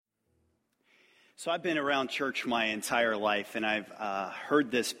So I've been around church my entire life, and I've heard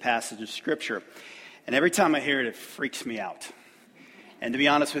this passage of Scripture, and every time I hear it, it freaks me out. And to be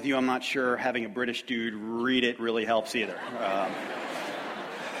honest with you, I'm not sure having a British dude read it really helps either.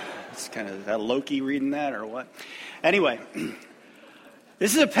 It's kind of, is that Loki reading that or what? Anyway,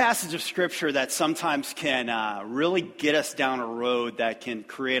 this is a passage of Scripture that sometimes can really get us down a road that can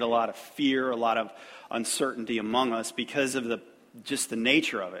create a lot of fear, a lot of uncertainty among us because of just the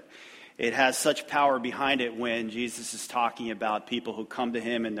nature of it. It has such power behind it when Jesus is talking about people who come to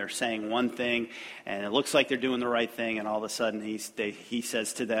him and they're saying one thing and it looks like they're doing the right thing, and all of a sudden he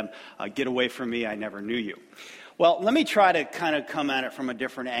says to them, "Get away from me, I never knew you." Well, let me try to kind of come at it from a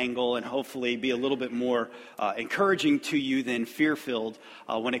different angle and hopefully be a little bit more encouraging to you than fear-filled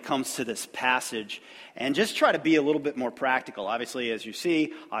when it comes to this passage, and just try to be a little bit more practical. Obviously, as you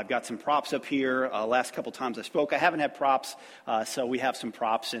see, I've got some props up here. Last couple times I spoke, I haven't had props, so we have some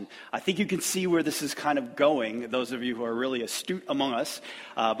props, and I think you can see where this is kind of going, those of you who are really astute among us,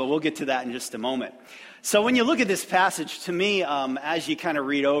 but we'll get to that in just a moment. So when you look at this passage, to me, as you kind of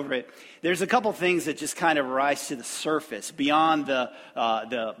read over it, there's a couple things that just kind of rise to the surface beyond the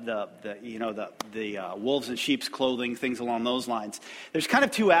wolves in sheep's clothing, things along those lines. There's kind of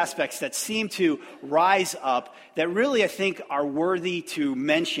two aspects that seem to rise up that really, I think, are worthy to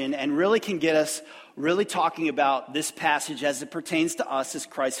mention and really can get us really talking about this passage as it pertains to us as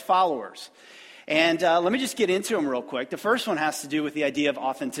Christ followers. And let me just get into them real quick. The first one has to do with the idea of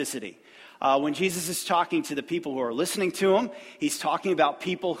authenticity. When Jesus is talking to the people who are listening to him, he's talking about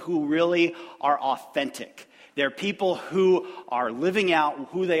people who really are authentic. They're people who are living out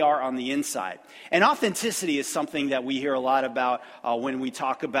who they are on the inside. And authenticity is something that we hear a lot about when we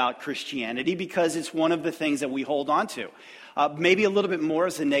talk about Christianity, because it's one of the things that we hold on to. Maybe a little bit more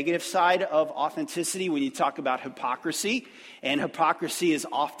as the negative side of authenticity when you talk about hypocrisy. And hypocrisy is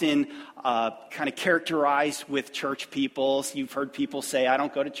often kind of characterized with church people. So you've heard people say, "I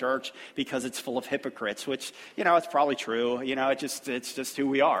don't go to church because it's full of hypocrites," which, it's probably true. It's just who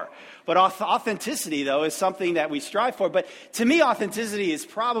we are. But authenticity, though, is something that we strive for. But to me, authenticity is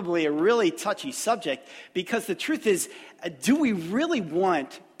probably a really touchy subject, because the truth is, do we really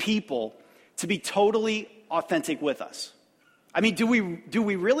want people to be totally authentic with us? I mean, do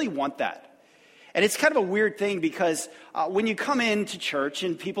we really want that? And it's kind of a weird thing, because when you come into church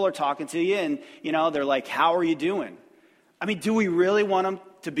and people are talking to you and, they're like, "How are you doing?" I mean, do we really want them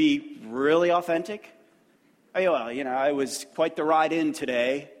to be really authentic? "Oh, well, I was quite the ride in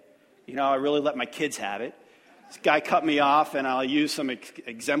today. I really let my kids have it. This guy cut me off, and I'll use some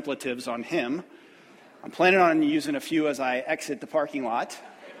exemplatives on him. I'm planning on using a few as I exit the parking lot.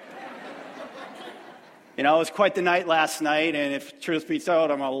 It was quite the night last night, and if truth be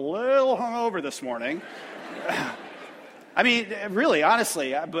told, I'm a little hungover this morning." I mean, really,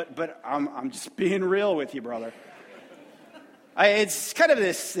 honestly, but I'm just being real with you, brother. It's kind of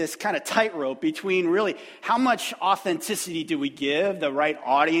this kind of tightrope between really how much authenticity do we give the right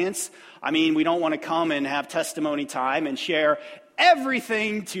audience. I mean, we don't want to come and have testimony time and share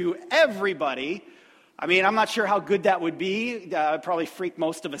everything to everybody. I mean, I'm not sure how good that would be. It'd probably freak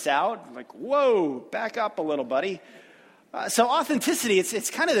most of us out. Like, whoa, back up a little, buddy. So authenticity,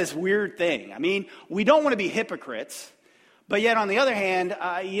 it's kind of this weird thing. I mean, we don't want to be hypocrites, but yet on the other hand,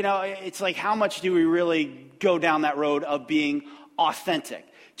 it's like, how much do we really go down that road of being authentic,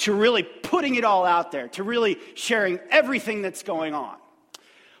 to really putting it all out there, to really sharing everything that's going on?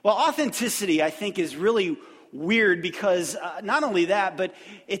 Well, authenticity, I think, is really weird, because not only that, but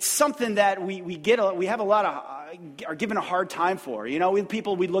it's something that we have a lot of are given a hard time for. We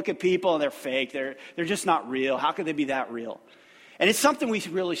look at people and they're fake. They're just not real. How could they be that real? And it's something we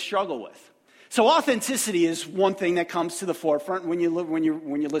really struggle with. So authenticity is one thing that comes to the forefront when you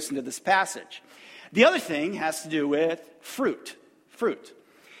listen to this passage. The other thing has to do with fruit.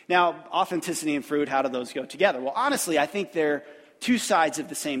 Now, authenticity and fruit, how do those go together? Well, honestly, I think they're two sides of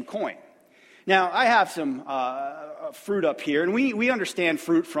the same coin. Now, I have some fruit up here, and we understand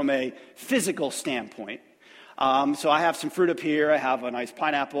fruit from a physical standpoint. So I have some fruit up here. I have a nice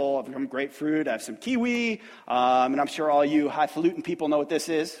pineapple, I have some grapefruit, I have some kiwi, and I'm sure all you highfalutin people know what this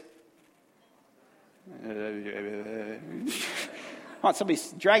is. Come on,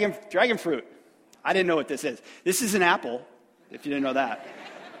 somebody's dragon fruit. I didn't know what this is. This is an apple, if you didn't know that.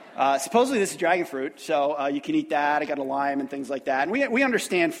 Supposedly this is dragon fruit, so you can eat that. I got a lime and things like that. And we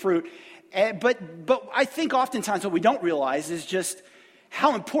understand fruit. But I think oftentimes what we don't realize is just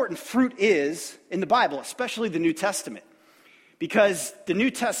how important fruit is in the Bible, especially the New Testament. Because the New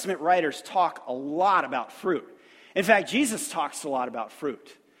Testament writers talk a lot about fruit. In fact, Jesus talks a lot about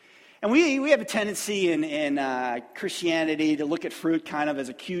fruit. And we have a tendency in Christianity to look at fruit kind of as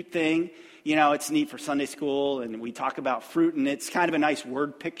a cute thing. You know, it's neat for Sunday school, and we talk about fruit, and it's kind of a nice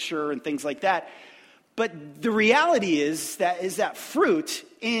word picture and things like that. But the reality is that fruit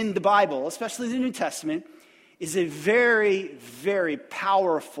in the Bible, especially the New Testament, is a very, very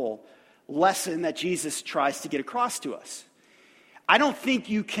powerful lesson that Jesus tries to get across to us. I don't think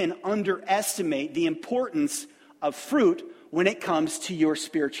you can underestimate the importance of fruit when it comes to your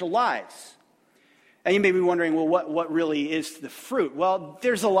spiritual lives. And you may be wondering, well, what really is the fruit? Well,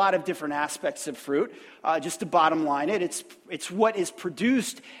 there's a lot of different aspects of fruit. Just to bottom line it's what is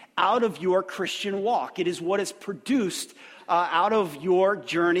produced out of your Christian walk. It is what is produced out of your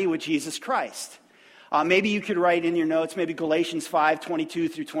journey with Jesus Christ. Maybe you could write in your notes, maybe Galatians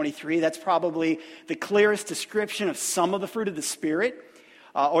 5:22 through 23. That's probably the clearest description of some of the fruit of the Spirit,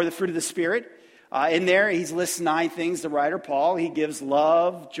 or the fruit of the Spirit. In there, he lists 9 things, the writer Paul. He gives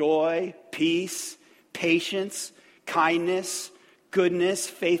love, joy, peace, patience, kindness, goodness,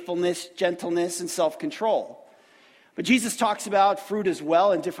 faithfulness, gentleness, and self-control. But Jesus talks about fruit as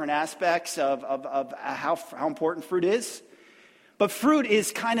well in different aspects of how important fruit is. But fruit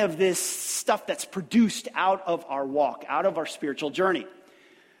is kind of this stuff that's produced out of our walk, out of our spiritual journey.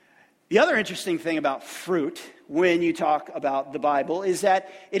 The other interesting thing about fruit, when you talk about the Bible, is that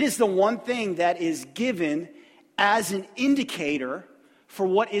it is the one thing that is given as an indicator for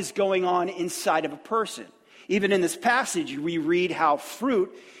what is going on inside of a person. Even in this passage, we read how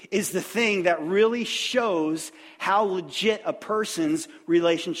fruit is the thing that really shows how legit a person's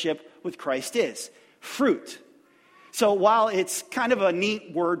relationship with Christ is. Fruit. So while it's kind of a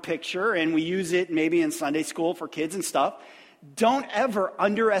neat word picture, and we use it maybe in Sunday school for kids and stuff, don't ever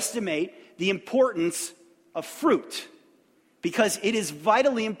underestimate the importance of fruit, because it is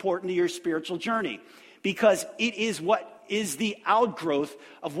vitally important to your spiritual journey, because it is what is the outgrowth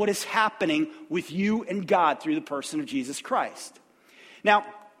of what is happening with you and God through the person of Jesus Christ. Now,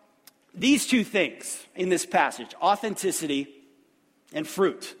 these two things in this passage, authenticity and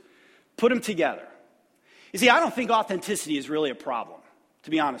fruit, put them together. You see, I don't think authenticity is really a problem, to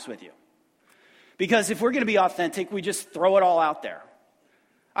be honest with you. Because if we're going to be authentic, we just throw it all out there.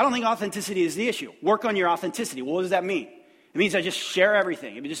 I don't think authenticity is the issue. Work on your authenticity. Well, what does that mean? It means I just share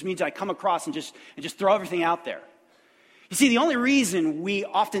everything. It just means I come across and just throw everything out there. You see, the only reason we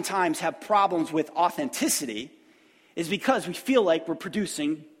oftentimes have problems with authenticity is because we feel like we're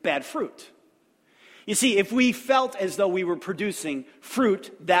producing bad fruit. You see, if we felt as though we were producing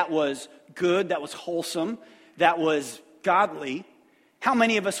fruit that was good, that was wholesome, that was godly, how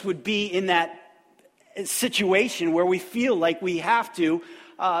many of us would be in that situation where we feel like we have to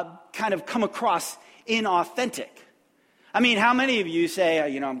kind of come across inauthentic? I mean, how many of you say,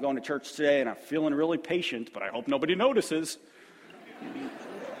 I'm going to church today and I'm feeling really patient, but I hope nobody notices?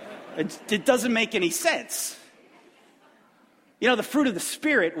 It doesn't make any sense. The fruit of the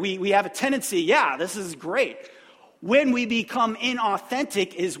Spirit, we have a tendency, this is great. When we become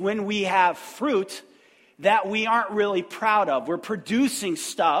inauthentic is when we have fruit that we aren't really proud of. We're producing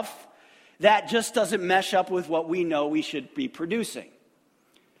stuff that just doesn't mesh up with what we know we should be producing.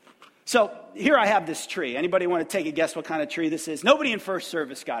 So here I have this tree. Anybody want to take a guess what kind of tree this is? Nobody in first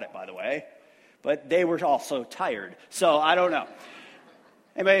service got it, by the way. But they were also tired. So I don't know.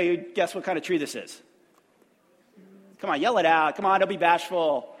 Anybody guess what kind of tree this is? Come on, yell it out. Come on, don't be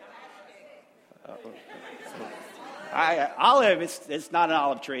bashful. Olive, it's not an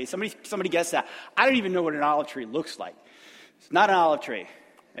olive tree. Somebody guess that. I don't even know what an olive tree looks like. It's not an olive tree.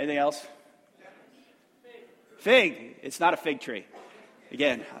 Anything else? Fig. It's not a fig tree.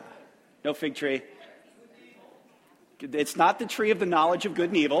 Again, no fig tree. It's not the tree of the knowledge of good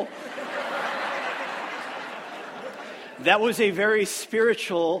and evil. That was a very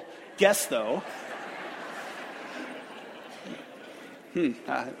spiritual guess, though.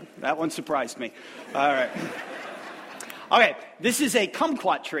 That one surprised me. All right. Okay, this is a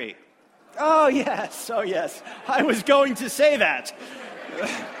kumquat tree. Oh, yes. I was going to say that.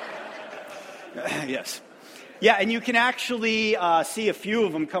 Yes. Yeah, and you can actually see a few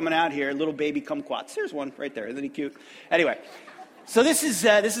of them coming out here, little baby kumquats. There's one right there. Isn't he cute? Anyway, so this is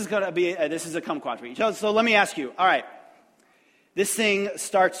a kumquat tree. So let me ask you. All right, this thing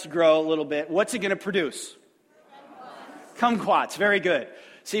starts to grow a little bit. What's it going to produce? Kumquats. Very good.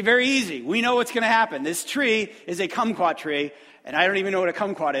 See, very easy. We know what's going to happen. This tree is a kumquat tree, and I don't even know what a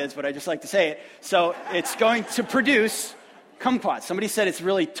kumquat is, but I just like to say it. So it's going to produce kumquats. Somebody said it's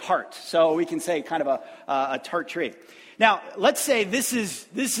really tart, so we can say kind of a tart tree. Now, let's say this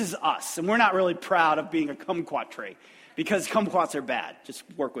is us, and we're not really proud of being a kumquat tree, because kumquats are bad. Just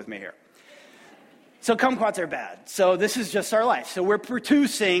work with me here. So kumquats are bad. So this is just our life. So we're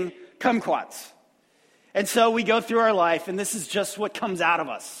producing kumquats. And so we go through our life, and this is just what comes out of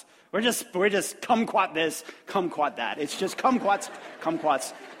us. We're just kumquat this, kumquat that. It's just kumquats,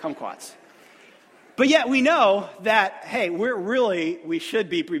 kumquats, kumquats. But yet we know that, hey, we should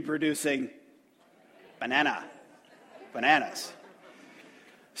be producing bananas.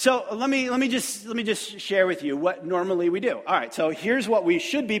 So let me just share with you what normally we do. All right, so here's what we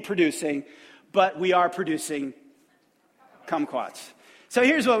should be producing, but we are producing kumquats. So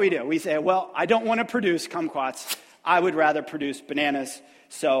here's what we do. We say, well, I don't want to produce kumquats. I would rather produce bananas.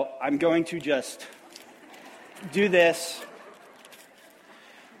 So I'm going to just do this.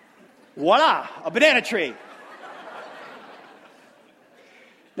 Voila, a banana tree.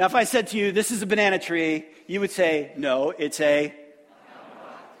 Now, if I said to you, this is a banana tree, you would say, no, it's a...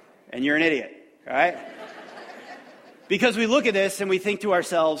 And you're an idiot, all right? Because we look at this and we think to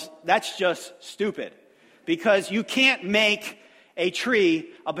ourselves, that's just stupid. Because you can't make a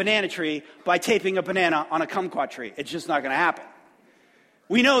banana tree, by taping a banana on a kumquat tree. It's just not going to happen.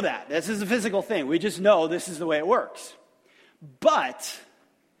 We know that. This is a physical thing. We just know this is the way it works. But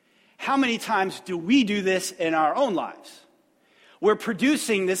how many times do we do this in our own lives? We're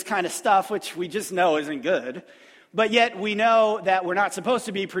producing this kind of stuff, which we just know isn't good, but yet we know that we're not supposed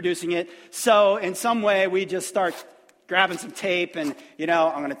to be producing it, so in some way we just start grabbing some tape and,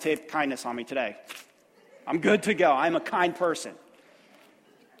 I'm going to tape kindness on me today. I'm good to go. I'm a kind person.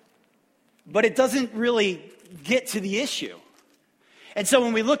 But it doesn't really get to the issue. And so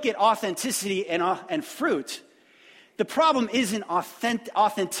when we look at authenticity and fruit, the problem isn't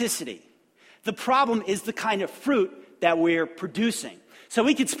authenticity. The problem is the kind of fruit that we're producing. So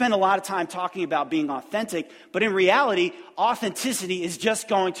we could spend a lot of time talking about being authentic, but in reality, authenticity is just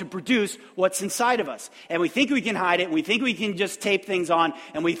going to produce what's inside of us. And we think we can hide it, and we think we can just tape things on,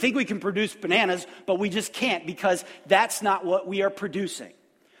 and we think we can produce bananas, but we just can't because that's not what we are producing.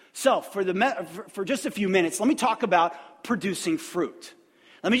 So for just a few minutes, let me talk about producing fruit.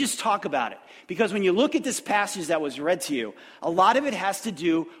 Let me just talk about it. Because when you look at this passage that was read to you, a lot of it has to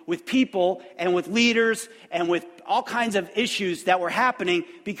do with people and with leaders and with all kinds of issues that were happening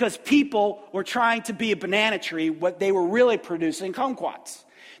because people were trying to be a banana tree, what they were really producing kumquats.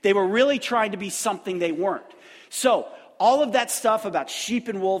 They were really trying to be something they weren't. So all of that stuff about sheep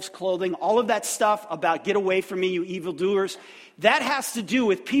and wolves clothing, all of that stuff about get away from me, you evildoers, that has to do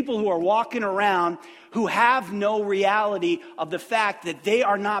with people who are walking around who have no reality of the fact that they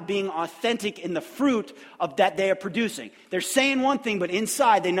are not being authentic in the fruit of that they are producing. They're saying one thing, but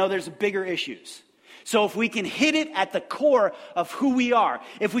inside they know there's bigger issues. So if we can hit it at the core of who we are,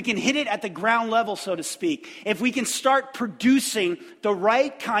 if we can hit it at the ground level, so to speak, if we can start producing the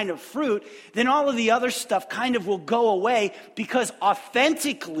right kind of fruit, then all of the other stuff kind of will go away because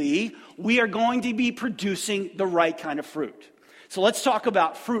authentically we are going to be producing the right kind of fruit. So let's talk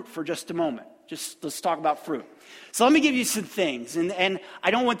about fruit for just a moment. Let's talk about fruit. So let me give you some things. And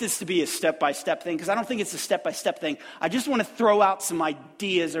I don't want this to be a step-by-step thing because I don't think it's a step-by-step thing. I just want to throw out some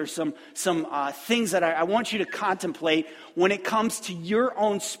ideas or some things that I want you to contemplate when it comes to your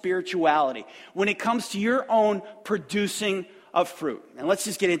own spirituality, when it comes to your own producing of fruit. And let's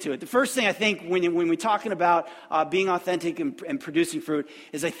just get into it. The first thing I think when we're talking about being authentic and producing fruit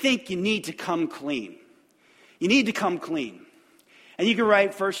is I think you need to come clean. You need to come clean. And you can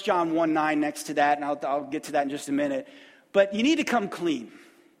write 1 John 1:9 next to that, and I'll get to that in just a minute. But you need to come clean.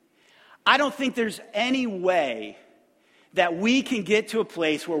 I don't think there's any way that we can get to a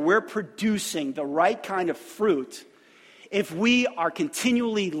place where we're producing the right kind of fruit if we are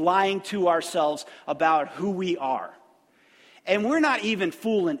continually lying to ourselves about who we are. And we're not even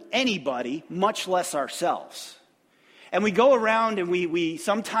fooling anybody, much less ourselves. And we go around and we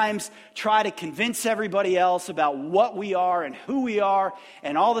sometimes try to convince everybody else about what we are and who we are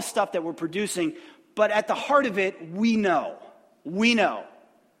and all the stuff that we're producing. But at the heart of it, we know. We know.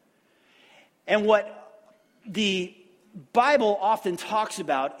 And what the Bible often talks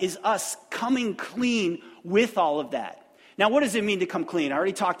about is us coming clean with all of that. Now, what does it mean to come clean? I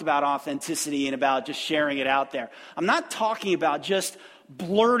already talked about authenticity and about just sharing it out there. I'm not talking about just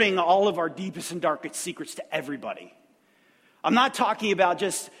blurting all of our deepest and darkest secrets to everybody. I'm not talking about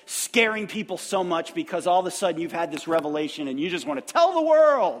just scaring people so much because all of a sudden you've had this revelation and you just want to tell the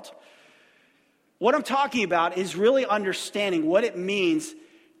world. What I'm talking about is really understanding what it means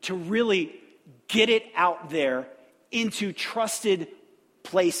to really get it out there into trusted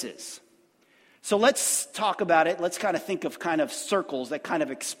places. So let's talk about it. Let's kind of think of kind of circles that kind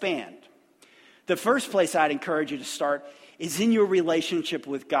of expand. The first place I'd encourage you to start is in your relationship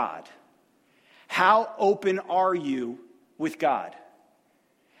with God. How open are you with God?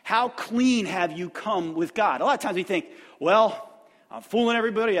 How clean have you come with God? A lot of times we think, well, I'm fooling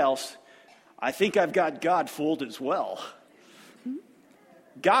everybody else. I think I've got God fooled as well.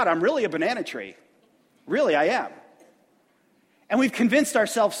 God, I'm really a banana tree. Really, I am. And we've convinced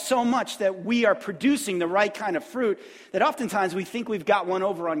ourselves so much that we are producing the right kind of fruit that oftentimes we think we've got one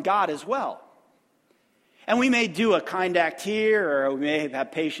over on God as well. And we may do a kind act here, or we may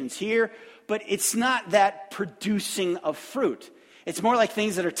have patience here, but it's not that producing of fruit. It's more like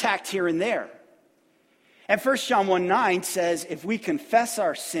things that are tacked here and there. And 1 John 1:9 says, if we confess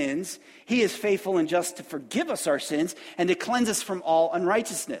our sins, he is faithful and just to forgive us our sins and to cleanse us from all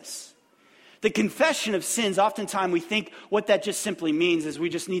unrighteousness. The confession of sins, oftentimes we think what that just simply means is we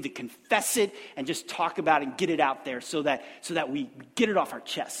just need to confess it and just talk about it and get it out there so that we get it off our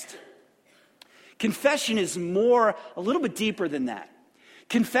chest. Confession is a little bit deeper than that.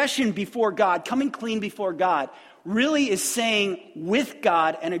 Confession before God, coming clean before God, really is saying with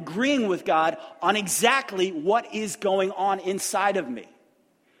God and agreeing with God on exactly what is going on inside of me.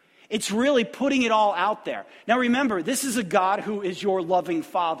 It's really putting it all out there. Now remember, this is a God who is your loving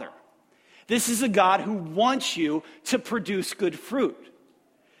Father. This is a God who wants you to produce good fruit.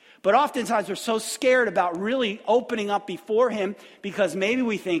 But oftentimes we're so scared about really opening up before him because maybe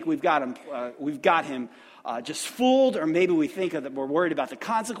we think we've got him just fooled, or maybe we think that we're worried about the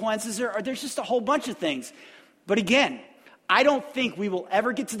consequences, or there's just a whole bunch of things. But again, I don't think we will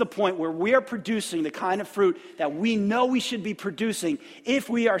ever get to the point where we are producing the kind of fruit that we know we should be producing if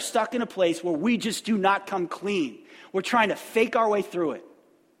we are stuck in a place where we just do not come clean. We're trying to fake our way through it.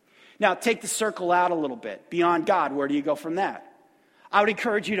 Now, take the circle out a little bit. Beyond God, where do you go from that? I would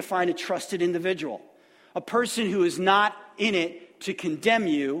encourage you to find a trusted individual, a person who is not in it to condemn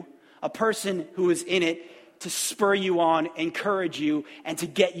you, a person who is in it to spur you on, encourage you, and to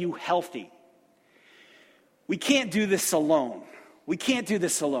get you healthy. We can't do this alone. We can't do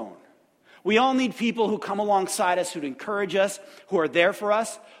this alone. We all need people who come alongside us, who encourage us, who are there for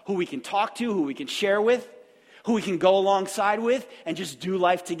us, who we can talk to, who we can share with, who we can go alongside with and just do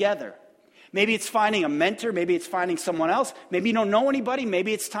life together. Maybe it's finding a mentor. Maybe it's finding someone else. Maybe you don't know anybody.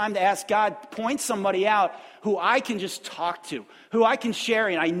 Maybe it's time to ask God, point somebody out who I can just talk to, who I can share.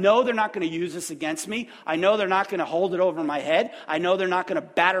 And I know they're not going to use this against me. I know they're not going to hold it over my head. I know they're not going to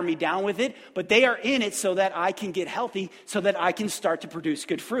batter me down with it. But they are in it so that I can get healthy, so that I can start to produce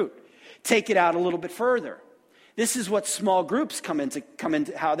good fruit. Take it out a little bit further. This is what small groups come into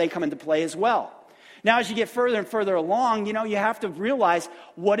how they come into play as well. Now, as you get further and further along, you have to realize,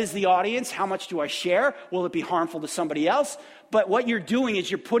 what is the audience? How much do I share? Will it be harmful to somebody else? But what you're doing is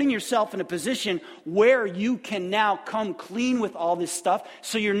you're putting yourself in a position where you can now come clean with all this stuff,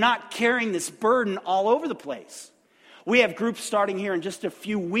 so you're not carrying this burden all over the place. We have groups starting here in just a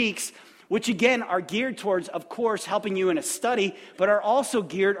few weeks, which again are geared towards, of course, helping you in a study, but are also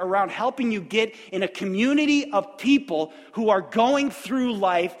geared around helping you get in a community of people who are going through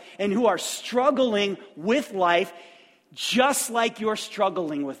life and who are struggling with life just like you're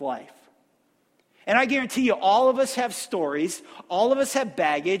struggling with life. And I guarantee you, all of us have stories, all of us have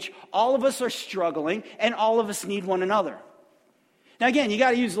baggage, all of us are struggling, and all of us need one another. Now again, you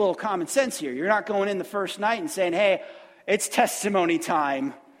got to use a little common sense here. You're not going in the first night and saying, hey, it's testimony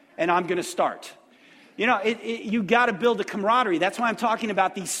time, and I'm going to start. You got to build a camaraderie. That's why I'm talking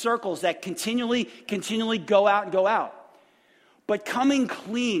about these circles that continually go out and go out. But coming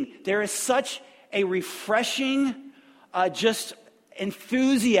clean, there is such a refreshing, just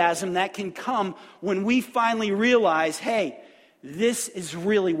enthusiasm that can come when we finally realize, hey, this is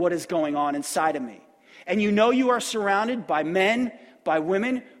really what is going on inside of me. And you are surrounded by men, by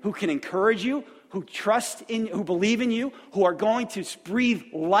women who can encourage you, who trust in, who believe in you, who are going to breathe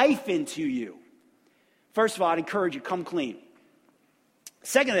life into you. First of all, I'd encourage you, come clean.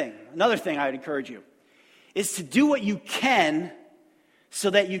 Second thing, another thing I would encourage you, is to do what you can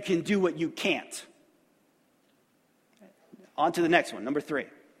so that you can do what you can't. On to the next one, number 3.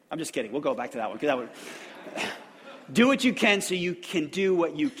 I'm just kidding. We'll go back to that one. Do what you can so you can do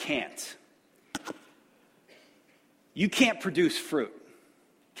what you can't. You can't produce fruit.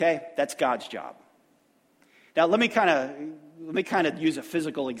 Okay? That's God's job. Now, let me kind of use a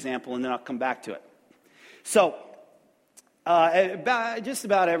physical example, and then I'll come back to it. So, just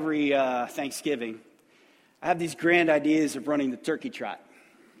about every Thanksgiving, I have these grand ideas of running the turkey trot.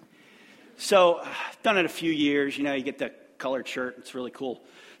 So, I've done it a few years. You get the colored shirt. It's really cool.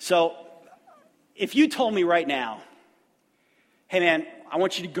 So, if you told me right now, hey, man, I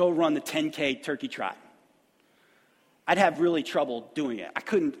want you to go run the 10K turkey trot, I'd have really trouble doing it. I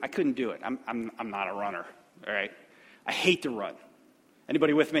couldn't do it. I'm not a runner. All right. I hate to run.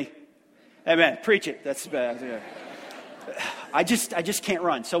 Anybody with me? Amen. Preach it. That's bad. I just can't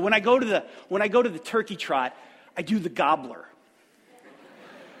run. So when I go to the turkey trot, I do the gobbler.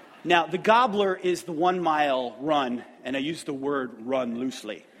 Now, the Gobbler is the 1 mile run, and I use the word run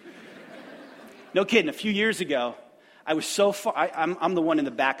loosely. No kidding, a few years ago, I was so far, I'm the one in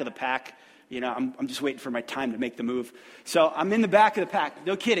the back of the pack. You know, I'm just waiting for my time to make the move. So I'm in the back of the pack.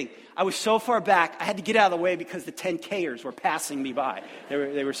 No kidding. I was so far back, I had to get out of the way because the 10Kers were passing me by.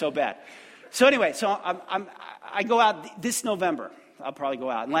 They were so bad. So anyway, I go out this November. I'll probably go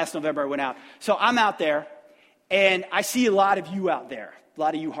out. And last November I went out. So I'm out there, and I see a lot of you out there, a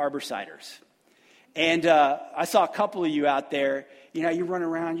lot of you Harborsiders. And I saw a couple of you out there. You know, you're running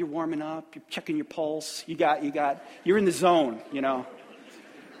around, you're warming up, you're checking your pulse. You're in the zone, you know.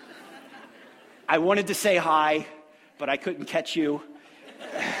 I wanted to say hi, but I couldn't catch you.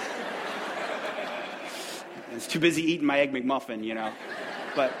 I was too busy eating my Egg McMuffin, you know.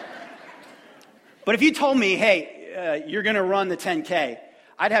 But if you told me, hey, you're going to run the 10K,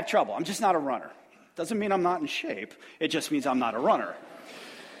 I'd have trouble. I'm just not a runner. Doesn't mean I'm not in shape. It just means I'm not a runner.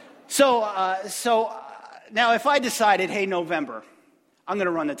 So now if I decided, hey, November, I'm going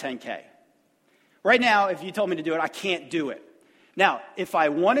to run the 10K. Right now, if you told me to do it, I can't do it. Now, if I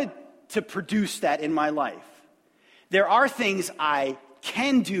wanted to produce that in my life, there are things I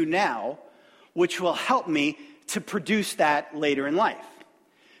can do now which will help me to produce that later in life.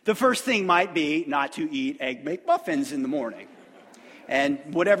 The first thing might be not to eat Egg McMuffins in the morning. And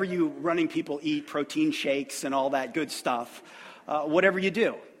whatever you running people eat, protein shakes and all that good stuff, whatever you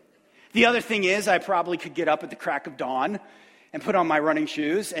do. The other thing is I probably could get up at the crack of dawn and put on my running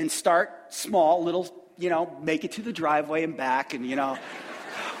shoes and start small, little, you know, make it to the driveway and back and, you know,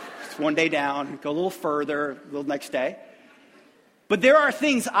 it's one day down, go a little further, a little next day. But there are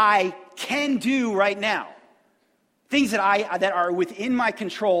things I can do right now, things that are within my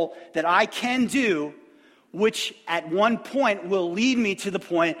control that I can do, which at one point will lead me to the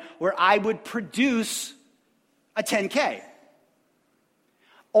point where I would produce a 10K.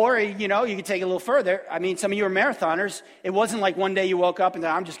 Or, you know, you can take it a little further. I mean, some of you are marathoners. It wasn't like one day you woke up and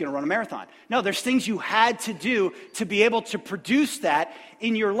said, I'm just going to run a marathon. No, there's things you had to do to be able to produce that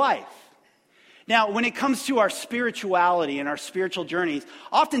in your life. Now, when it comes to our spirituality and our spiritual journeys,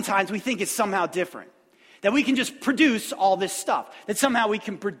 oftentimes we think it's somehow different. That we can just produce all this stuff. That somehow we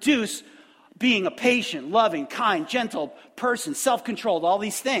can produce being a patient, loving, kind, gentle person, self-controlled, all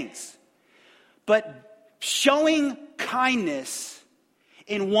these things. But showing kindness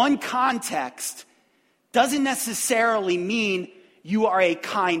in one context doesn't necessarily mean you are a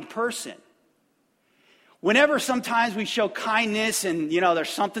kind person. Whenever sometimes we show kindness and, you know, there's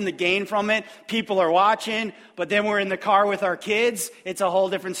something to gain from it, people are watching, but then we're in the car with our kids, it's a whole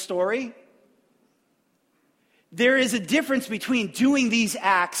different story. There is a difference between doing these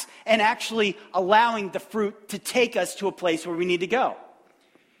acts and actually allowing the fruit to take us to a place where we need to go.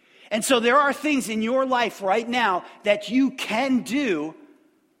 And so there are things in your life right now that you can do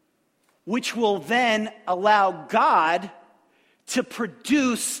which will then allow God to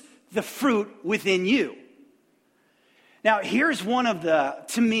produce the fruit within you. Now, here's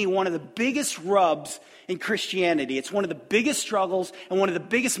to me, one of the biggest rubs in Christianity. It's one of the biggest struggles and one of the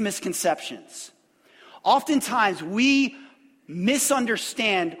biggest misconceptions. Oftentimes, we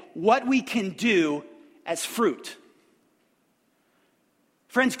misunderstand what we can do as fruit.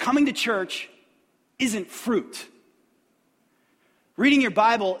 Friends, coming to church isn't fruit. Reading your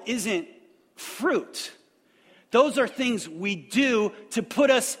Bible isn't fruit. Those are things we do to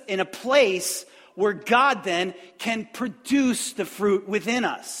put us in a place where God then can produce the fruit within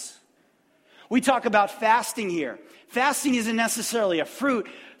us. We talk about fasting here. Fasting isn't necessarily a fruit.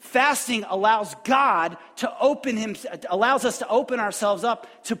 Fasting allows God to allows us to open ourselves up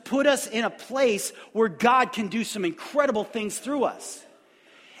to put us in a place where God can do some incredible things through us.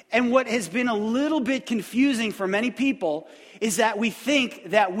 And what has been a little bit confusing for many people is that we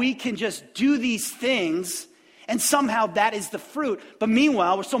think that we can just do these things and somehow that is the fruit. But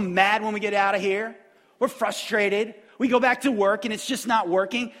meanwhile, we're so mad when we get out of here. We're frustrated. We go back to work and it's just not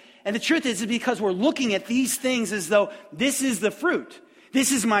working. And the truth is because we're looking at these things as though this is the fruit.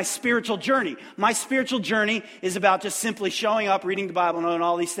 This is my spiritual journey. My spiritual journey is about just simply showing up, reading the Bible, knowing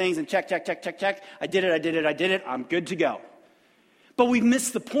all these things, and check. I did it. I'm good to go. But we've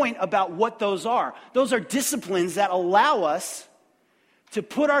missed the point about what those are. Those are disciplines that allow us to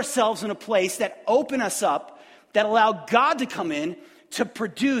put ourselves in a place that open us up, that allow God to come in to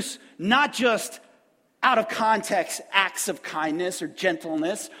produce not just out of context acts of kindness or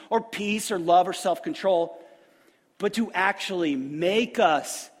gentleness or peace or love or self-control, but to actually make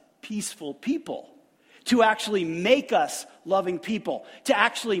us peaceful people, to actually make us loving people, to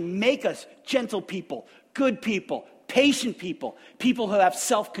actually make us gentle people, good people, patient people, people who have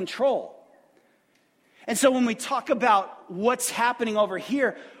self-control. And so when we talk about what's happening over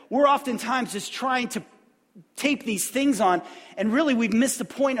here, we're oftentimes just trying to tape these things on, and really we've missed the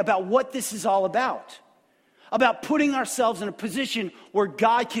point about what this is all about putting ourselves in a position where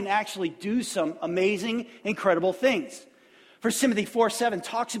God can actually do some amazing, incredible things. 1 Timothy 4:7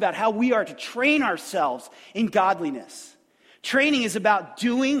 talks about how we are to train ourselves in godliness. Training is about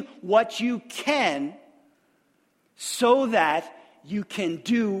doing what you can so that you can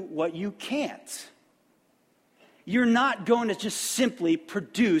do what you can't. You're not going to just simply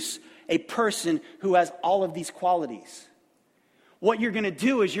produce a person who has all of these qualities. What you're going to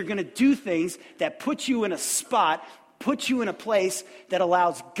do is you're going to do things that put you in a spot, put you in a place that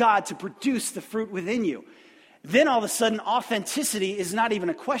allows God to produce the fruit within you. Then all of a sudden, authenticity is not even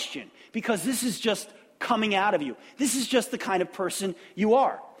a question, because this is just coming out of you. This is just the kind of person you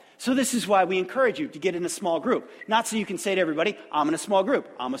are. So this is why we encourage you to get in a small group. Not so you can say to everybody, I'm in a small group.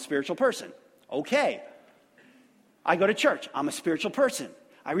 I'm a spiritual person. Okay. I go to church. I'm a spiritual person.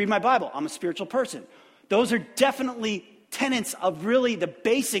 I read my Bible. I'm a spiritual person. Those are definitely tenets of really the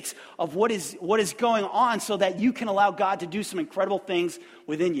basics of what is going on, so that you can allow God to do some incredible things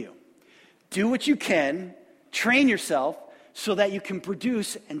within you. Do what you can, train yourself so that you can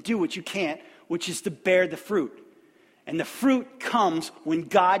produce and do what you can't, which is to bear the fruit. And the fruit comes when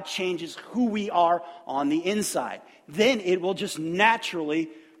God changes who we are on the inside. Then it will just naturally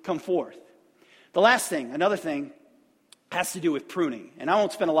come forth. The last thing, another thing, has to do with pruning. And I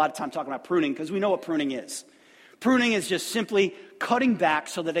won't spend a lot of time talking about pruning because we know what pruning is. Pruning is just simply cutting back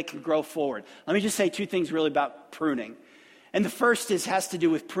so that it can grow forward. Let me just say two things really about pruning. And the first has to do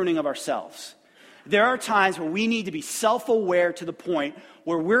with pruning of ourselves. There are times where we need to be self-aware to the point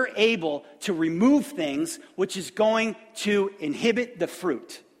where we're able to remove things which is going to inhibit the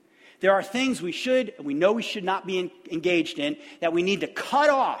fruit. There are things we should, and we know we should not be engaged in, that we need to cut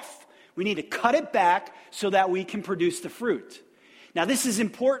off. We need to cut it back so that we can produce the fruit. Now, this is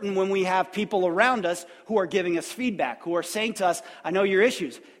important when we have people around us who are giving us feedback, who are saying to us, I know your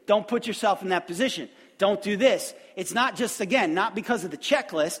issues. Don't put yourself in that position. Don't do this. It's not just, again, not because of the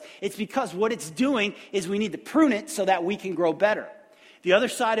checklist. It's because what it's doing is we need to prune it so that we can grow better. The other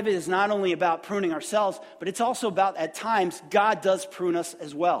side of it is not only about pruning ourselves, but it's also about, at times, God does prune us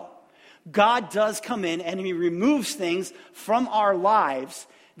as well. God does come in and He removes things from our lives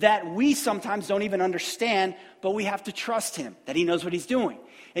that we sometimes don't even understand, but we have to trust Him, that He knows what He's doing.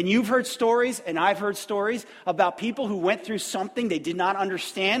 And you've heard stories, and I've heard stories about people who went through something they did not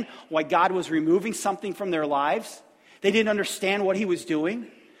understand, why God was removing something from their lives. They didn't understand what He was doing.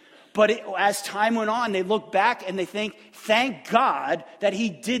 But as time went on, they look back and they think, thank God that He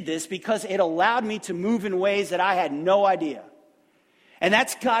did this, because it allowed me to move in ways that I had no idea. And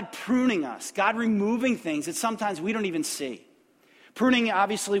that's God pruning us, God removing things that sometimes we don't even see. Pruning,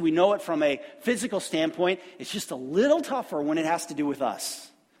 obviously, we know it from a physical standpoint. It's just a little tougher when it has to do with us.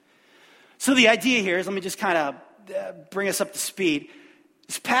 So the idea here is, let me just kind of bring us up to speed.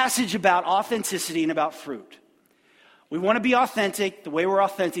 This passage about authenticity and about fruit. We want to be authentic. The way we're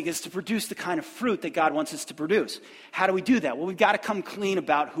authentic is to produce the kind of fruit that God wants us to produce. How do we do that? Well, we've got to come clean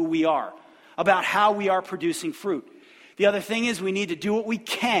about who we are, about how we are producing fruit. The other thing is we need to do what we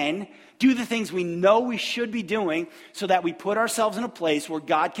can, do the things we know we should be doing, so that we put ourselves in a place where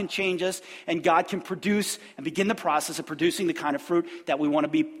God can change us and God can produce and begin the process of producing the kind of fruit that we want to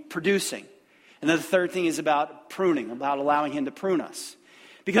be producing. And then the third thing is about pruning, about allowing Him to prune us.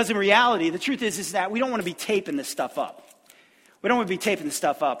 Because in reality, the truth is that we don't want to be taping this stuff up. We don't want to be taping this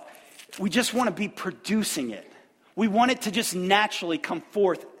stuff up. We just want to be producing it. We want it to just naturally come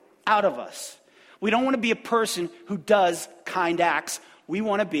forth out of us. We don't want to be a person who does kind acts. We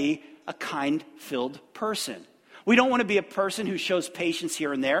want to be a kind-filled person. We don't want to be a person who shows patience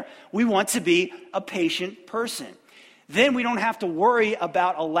here and there. We want to be a patient person. Then we don't have to worry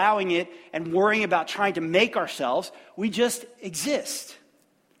about allowing it and worrying about trying to make ourselves. We just exist.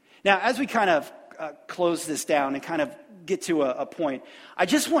 Now, as we kind of close this down and kind of get to a point, I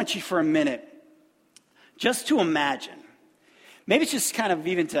just want you for a minute just to imagine, maybe it's just kind of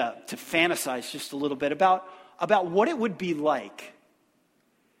even to fantasize just a little bit about what it would be like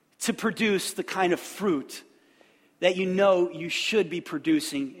to produce the kind of fruit that you know you should be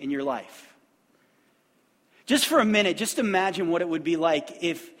producing in your life. Just for a minute, just imagine what it would be like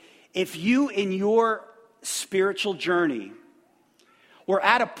if you in your spiritual journey were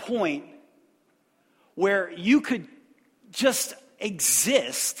at a point where you could just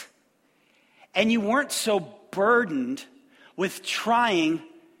exist and you weren't so burdened with trying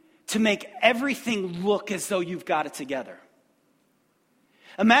to make everything look as though you've got it together.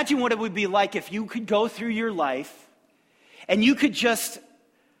 Imagine what it would be like if you could go through your life and you could just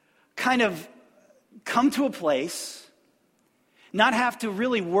kind of come to a place Not have to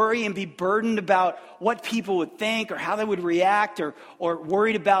really worry and be burdened about what people would think or how they would react or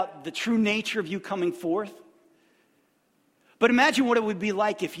worried about the true nature of you coming forth. But imagine what it would be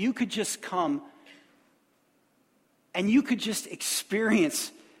like if you could just come and you could just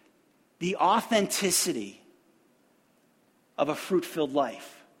experience the authenticity of a fruit-filled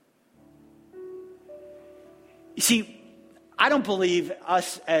life. You see, I don't believe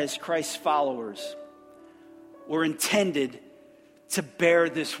us as Christ's followers were intended to bear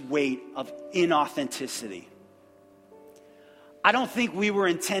this weight of inauthenticity. I don't think we were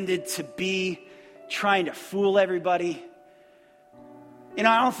intended to be trying to fool everybody. You know,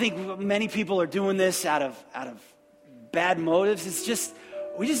 I don't think many people are doing this out of bad motives. It's just,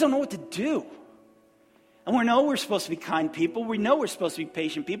 we just don't know what to do. And we know we're supposed to be kind people. We know we're supposed to be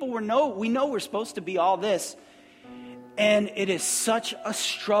patient people. We know we're supposed to be all this. And it is such a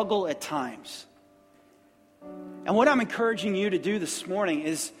struggle at times. And what I'm encouraging you to do this morning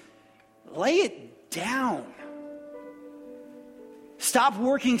is lay it down. Stop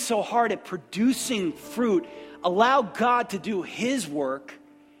working so hard at producing fruit. Allow God to do His work,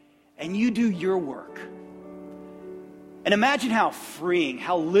 and you do your work. And imagine how freeing,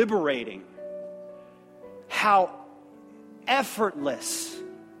 how liberating, how effortless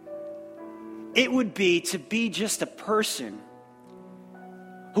it would be to be just a person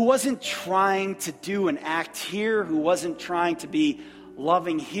who wasn't trying to do an act here, who wasn't trying to be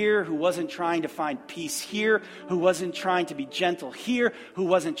loving here, who wasn't trying to find peace here, who wasn't trying to be gentle here, who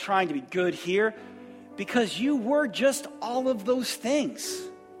wasn't trying to be good here, because you were just all of those things.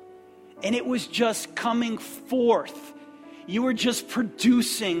 And it was just coming forth. You were just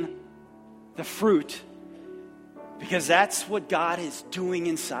producing the fruit, because that's what God is doing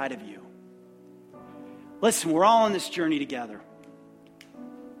inside of you. Listen, we're all on this journey together.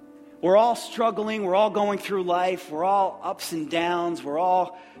 We're all struggling. We're all going through life. We're all ups and downs. We're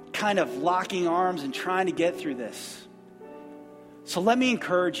all kind of locking arms and trying to get through this. So let me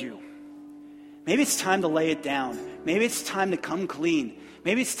encourage you. Maybe it's time to lay it down. Maybe it's time to come clean.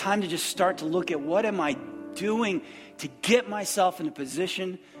 Maybe it's time to just start to look at what am I doing to get myself in a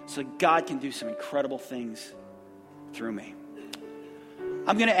position so God can do some incredible things through me.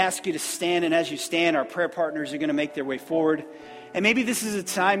 I'm going to ask you to stand, and as you stand, our prayer partners are going to make their way forward. And maybe this is a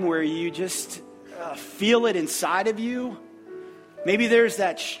time where you just feel it inside of you. Maybe there's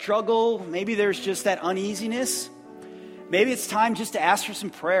that struggle. Maybe there's just that uneasiness. Maybe it's time just to ask for some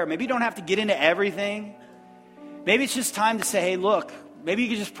prayer. Maybe you don't have to get into everything. Maybe it's just time to say, hey, look, maybe you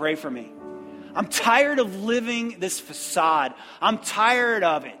can just pray for me. I'm tired of living this facade. I'm tired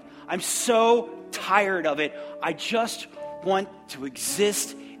of it. I'm so tired of it. I just want to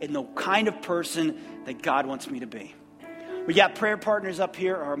exist in the kind of person that God wants me to be. We got prayer partners up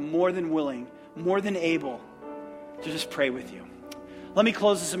here who are more than willing, more than able to just pray with you. Let me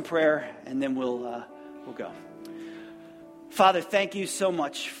close this in prayer, and then we'll go. Father, thank you so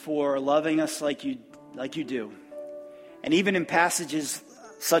much for loving us like you do. And even in passages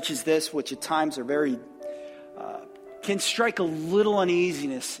such as this, which at times are very, can strike a little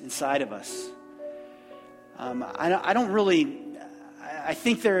uneasiness inside of us. I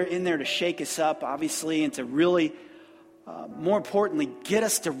think they're in there to shake us up, obviously, and to really, more importantly, get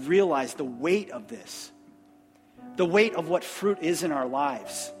us to realize the weight of this, the weight of what fruit is in our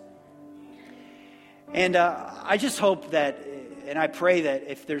lives. And I just hope that, and I pray that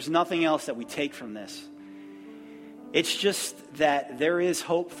if there's nothing else that we take from this, it's just that there is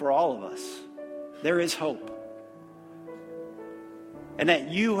hope for all of us. There is hope. And that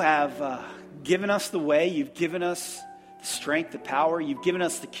you have given us the way, you've given us the strength, the power, you've given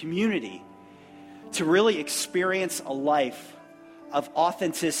us the community to really experience a life of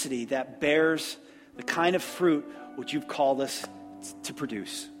authenticity that bears the kind of fruit which you've called us to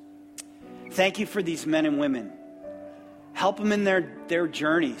produce. Thank you for these men and women. Help them in their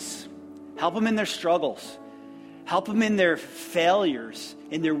journeys. Help them in their struggles. Help them in their failures,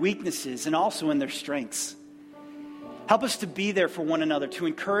 in their weaknesses, and also in their strengths. Help us to be there for one another, to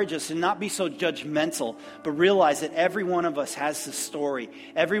encourage us and not be so judgmental, but realize that every one of us has the story.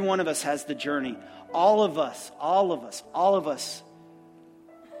 Every one of us has the journey. All of us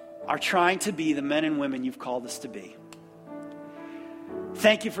are trying to be the men and women you've called us to be.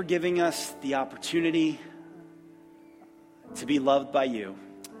 Thank you for giving us the opportunity to be loved by you.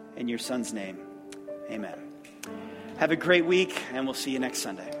 In your Son's name, amen. Have a great week, and we'll see you next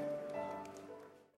Sunday.